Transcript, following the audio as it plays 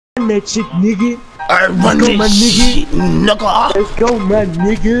run that shit, nigga. Run that shit, nigga. Let's go, my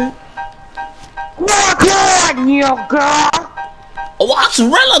nigga. What, nigga? What's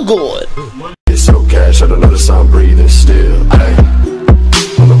really good? It's so cash, I don't notice I'm breathing still. Ay.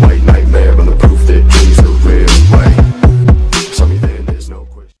 On the white nightmare, on the proof that dreams are real. Way. Tell me then, there's no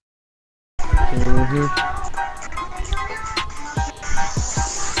question.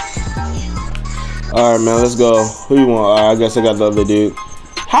 Alright, man, let's go. Who you want? Alright, I guess I got the other dude.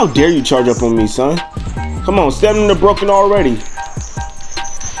 How dare you charge up on me, son? Come on, step in the broken already.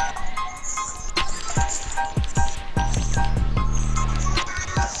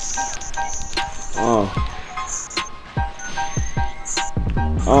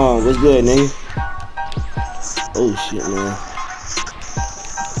 What's good, nigga? Oh shit, man.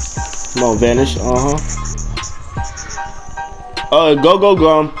 Come on, vanish. Go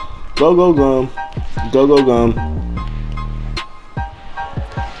gum. Go gum. Go gum.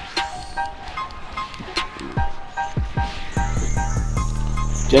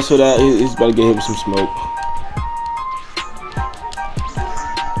 Just for that, he's about to get hit with some smoke.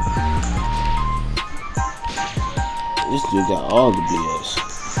 This dude got all the BS.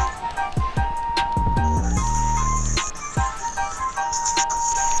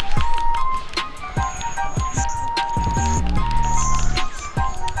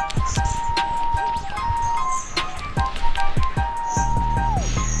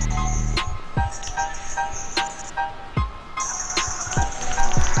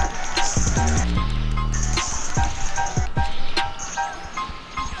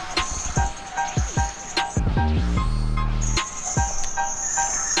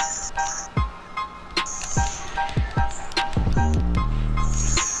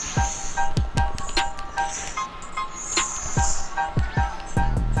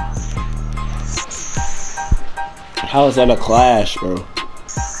 How is that a clash, bro?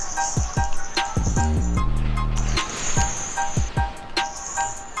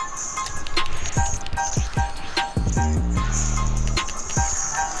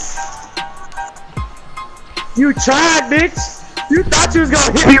 You tried, bitch. You thought you was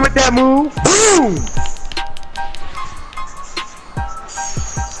gonna hit me with that move. Boom!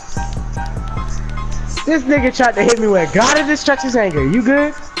 This nigga tried to hit me with God of Destruction's anger. You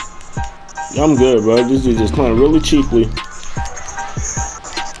good? I'm good, bro. This dude just playing really cheaply.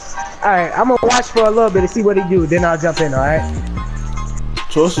 Alright, I'm gonna watch for a little bit to see what he do, then I'll jump in, alright?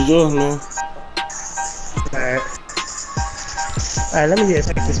 Choice is yours, man. Alright. Alright, let me just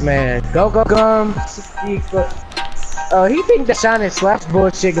check this man. Go gum. He think the Shine and Slash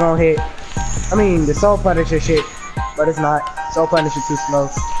bullshit gonna hit. I mean, the Soul Punisher shit. But it's not. Soul Punisher too slow.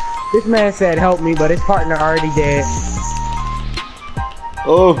 This man said help me, but his partner already dead.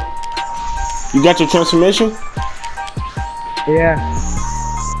 Oh. You got your transformation? Yeah.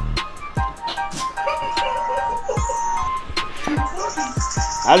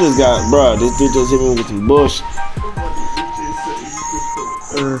 I just got, bro, this dude just hit me with some bullshit.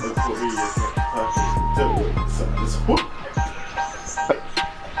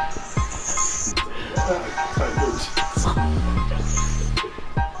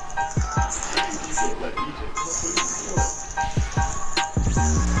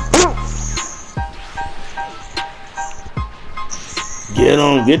 Get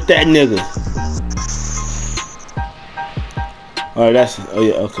on, get that nigga. Alright, that's, oh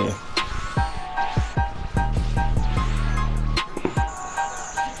yeah, okay.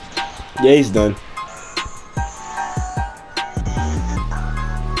 Yeah, he's done.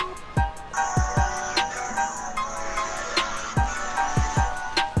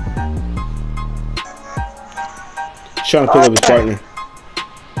 Trying to pick up his partner.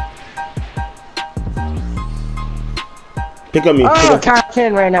 Pick up me. Oh, top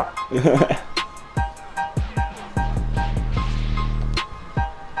 10 right now.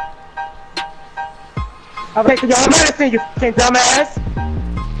 I'll take your medicine, you fucking dumbass.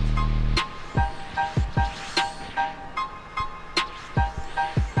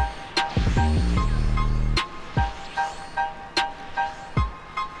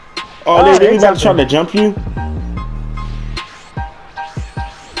 Oh, they about to try to jump you?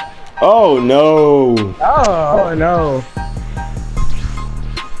 Oh no. Oh no.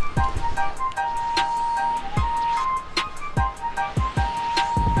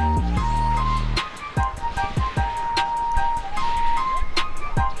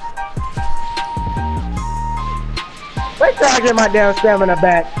 Wait till I get my damn stamina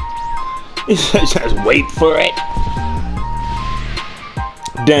back. Just wait for it.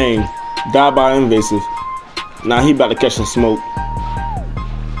 Dang. Die by invasive. Nah, he about to catch some smoke.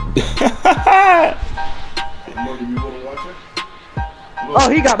 Oh,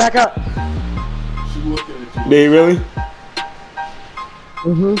 he got back up. Did he really?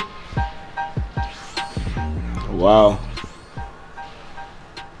 Wow.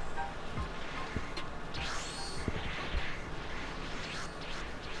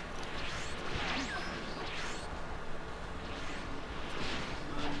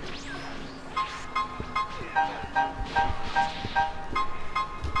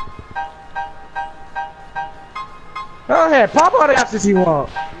 Go ahead, pop all the options you want.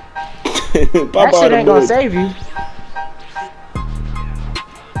 Pop That all shit the ain't gonna bullets. save you.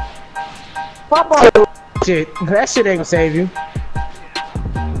 Pop all the shit. That shit ain't gonna save you.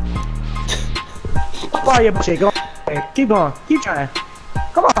 Pop all your shit. Go ahead. Keep going. Keep trying.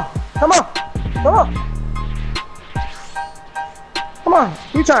 Come on. Come on. Come on. Come on.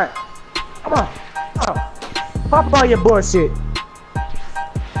 Keep trying. Come on. Come on. Pop all your bullshit.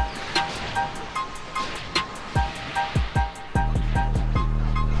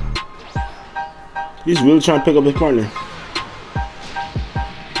 He's really trying to pick up his partner.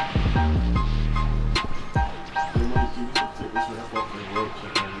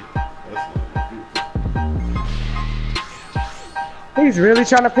 He's really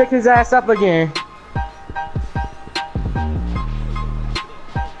trying to pick his ass up again.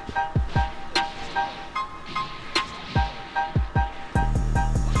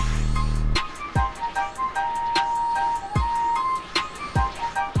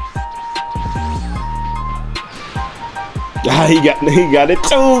 Ah, he got it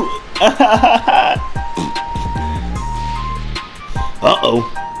too. Uh-oh.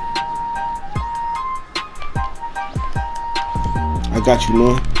 I got you,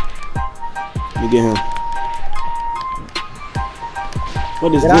 man. Let me get him.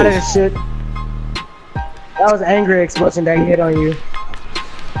 What is Get out of this? this shit. That was an angry explosion that hit on you.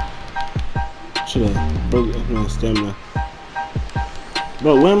 Should have broke my stamina.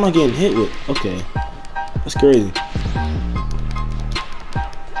 Bro, what am I getting hit with? Okay. That's crazy.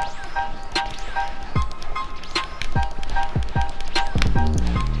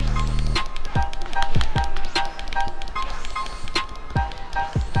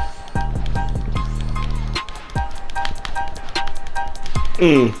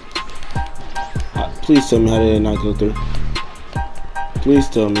 Please tell me how did it not go through. Please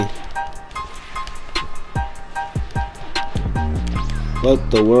tell me.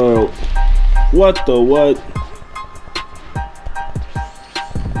 What the world? What the what?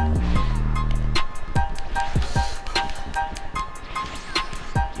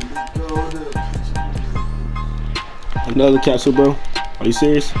 Another capsule, bro? Are you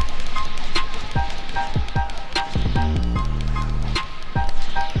serious?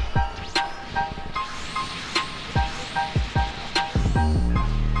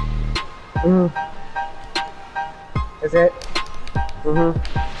 Is it?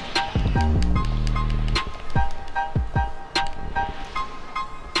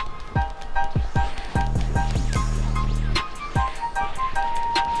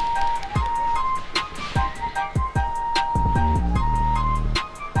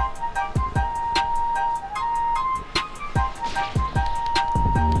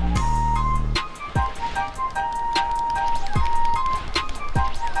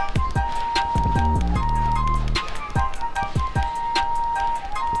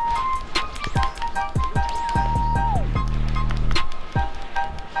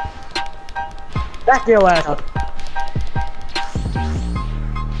 Back your ass up.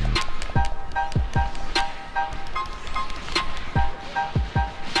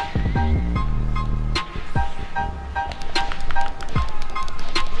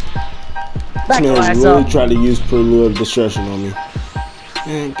 Back your Man, ass really up. try to use prelude of destruction on me.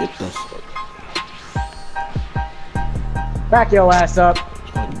 Man, get the fuck. Back your ass up.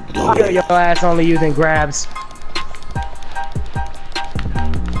 I'll kill your ass only using grabs.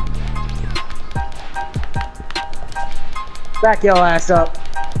 Back your ass up.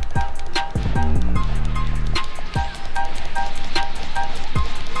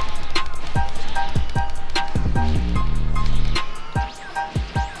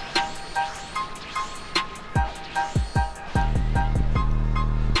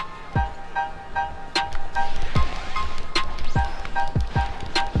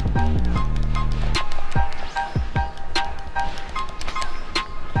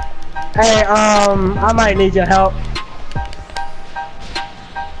 Hey, I might need your help.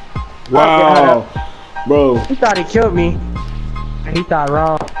 Wow, bro. He thought he killed me, and he thought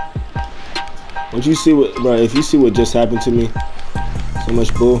wrong. Don't you see what, bro? If you see what just happened to me, so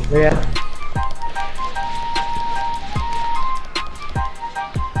much bull. Yeah.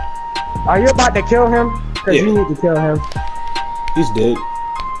 Are you about to kill him? Cause Yeah. you need to kill him. He's dead.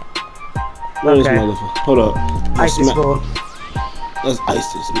 Where is Okay. motherfucker? Hold up. Ice is full. Let's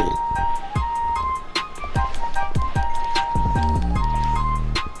ice this man.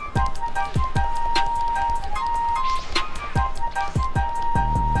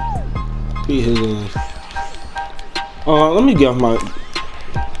 Beat his ass. Let me get off my.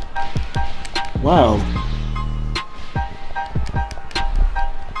 Wow.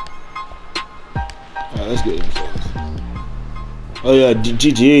 Alright, let's get it. Oh yeah,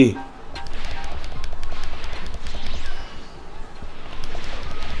 GG.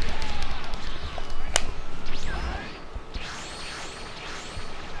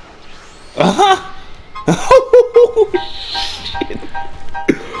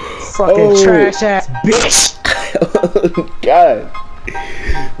 Fucking trash ass bitch. God.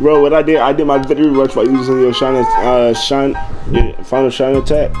 Bro, what I did my victory rush by using your final shine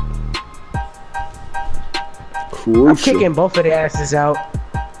attack. Crucial. I'm kicking both of the asses out.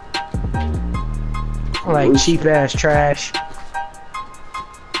 Like cheap ass trash.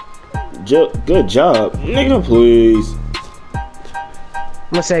 Good job. Nigga, please.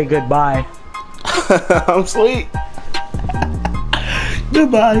 I'm gonna say goodbye. I'm sleep.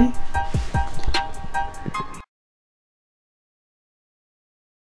 Goodbye.